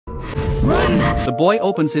Run! The boy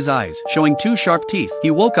opens his eyes, showing two sharp teeth.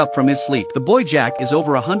 He woke up from his sleep. The boy Jack is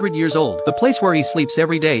over 100 years old. The place where he sleeps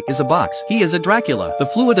every day is a box. He is a Dracula. The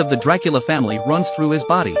fluid of the Dracula family runs through his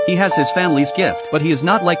body. He has his family's gift, but he is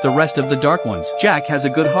not like the rest of the Dark Ones. Jack has a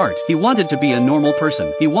good heart. He wanted to be a normal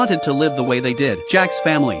person. He wanted to live the way they did. Jack's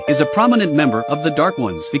family is a prominent member of the Dark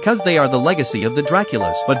Ones because they are the legacy of the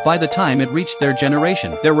Draculas, but by the time it reached their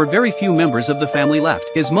generation, there were very few members of the family left.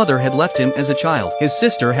 His mother had left him as a child. His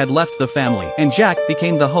sister had left the family, and Jack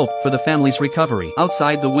became the hope for the family's recovery.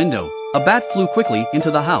 Outside the window, a bat flew quickly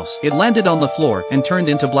into the house. It landed on the floor and turned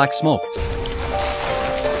into black smoke.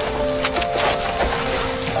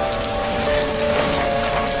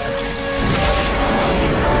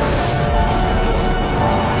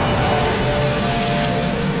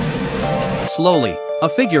 Slowly, a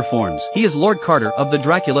figure forms. He is Lord Carter of the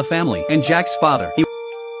Dracula family and Jack's father. He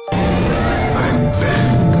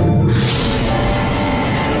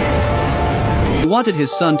wanted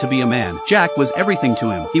his son to be a man. Jack was everything to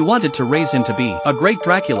him. He wanted to raise him to be a great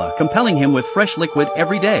Dracula, compelling him with fresh liquid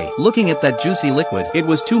every day. Looking at that juicy liquid, it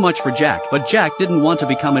was too much for Jack, but Jack didn't want to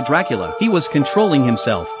become a Dracula. He was controlling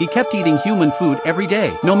himself. He kept eating human food every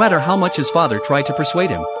day. No matter how much his father tried to persuade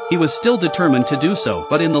him, he was still determined to do so.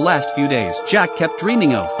 But in the last few days, Jack kept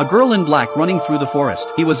dreaming of a girl in black running through the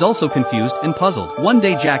forest. He was also confused and puzzled. One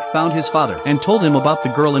day Jack found his father and told him about the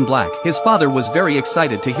girl in black. His father was very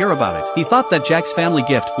excited to hear about it. He thought that Jack's family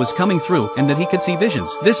gift was coming through and that he could see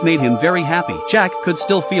visions. This made him very happy. Jack could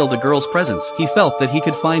still feel the girl's presence. He felt that he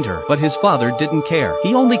could find her, but his father didn't care.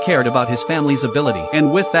 He only cared about his family's ability.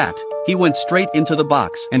 And with that, he went straight into the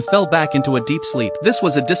box and fell back into a deep sleep. This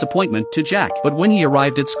was a disappointment to Jack, but when he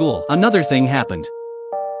arrived at school, another thing happened.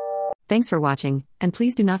 Thanks for watching, and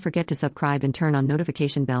please do not forget to subscribe and turn on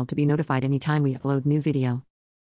notification bell to be notified anytime we upload new video.